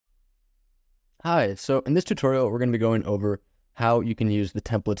Hi, so in this tutorial, we're going to be going over how you can use the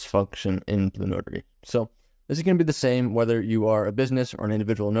templates function in BlueNotary. So this is going to be the same whether you are a business or an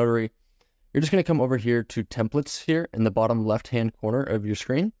individual notary. You're just going to come over here to templates here in the bottom left-hand corner of your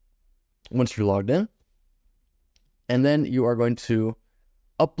screen once you're logged in. And then you are going to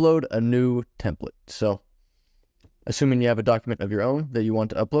upload a new template. So assuming you have a document of your own that you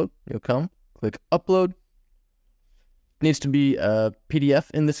want to upload, you'll come, click upload. It needs to be a PDF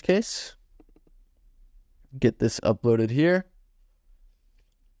in this case. Get this uploaded here.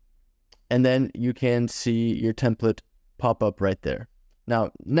 And then you can see your template pop up right there.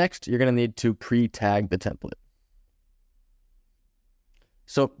 Now, next, you're going to need to pre-tag the template.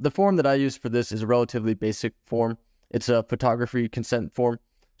 So the form that I use for this is a relatively basic form. It's a photography consent form.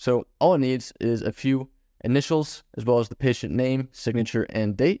 So all it needs is a few initials as well as the patient name, signature,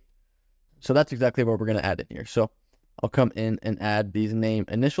 and date. So that's exactly what we're going to add in here. So I'll come in and add these name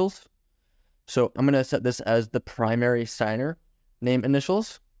initials. So I'm going to set this as the primary signer name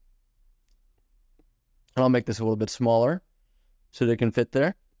initials. And I'll make this a little bit smaller so that it can fit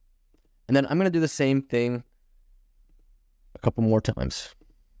there. And then I'm going to do the same thing a couple more times.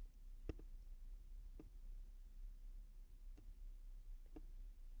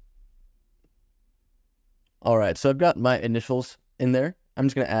 All right, so I've got my initials in there. I'm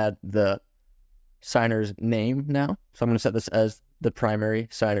just going to add the signer's name now. So I'm going to set this as the primary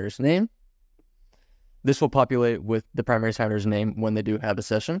signer's name. This will populate with the primary signer's name when they do have a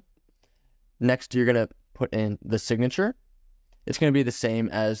session. Next, you're going to put in the signature. It's going to be the same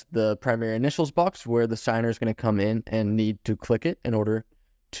as the primary initials box where the signer is going to come in and need to click it in order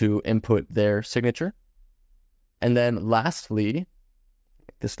to input their signature. And then lastly,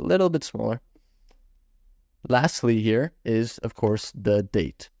 make this a little bit smaller. Lastly here is, of course, the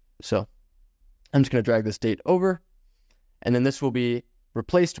date. So I'm just going to drag this date over, and then this will be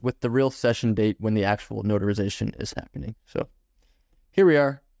replaced with the real session date when the actual notarization is happening. So here we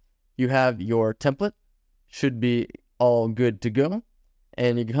are. You have your template. Should be all good to go.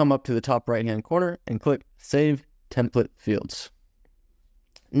 And you can come up to the top right-hand corner and click Save Template Fields.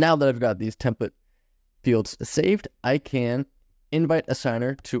 Now that I've got these template fields saved, I can invite a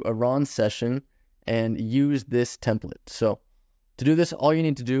signer to a Ron session and use this template. So to do this, all you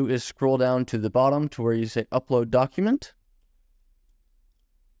need to do is scroll down to the bottom to where you say Upload Document.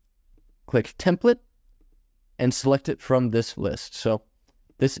 Click Template and select it from this list. So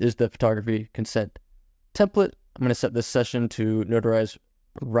this is the photography consent template. I'm going to set this session to notarize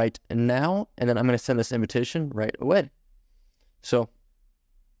right now, and then I'm going to send this invitation right away. So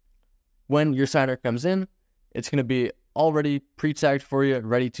when your signer comes in, it's going to be already pre-tagged for you,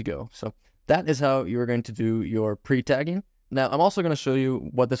 ready to go. So that is how you're going to do your pre-tagging. Now, I'm also going to show you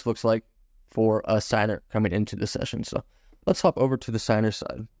what this looks like for a signer coming into the session. So let's hop over to the signer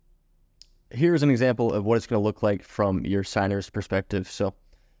side. Here's an example of what it's going to look like from your signer's perspective. So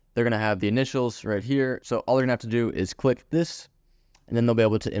they're going to have the initials right here. So all they're going to have to do is click this, and then they'll be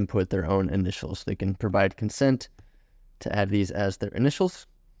able to input their own initials. They can provide consent to add these as their initials.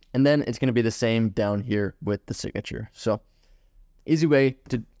 And then it's going to be the same down here with the signature. So easy way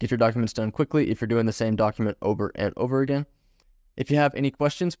to get your documents done quickly if you're doing the same document over and over again. If you have any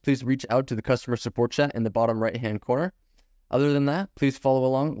questions, please reach out to the customer support chat in the bottom right-hand corner. Other than that, please follow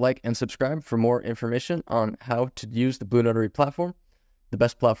along, like, and subscribe for more information on how to use the BlueNotary platform, the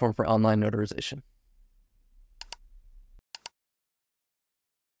best platform for online notarization.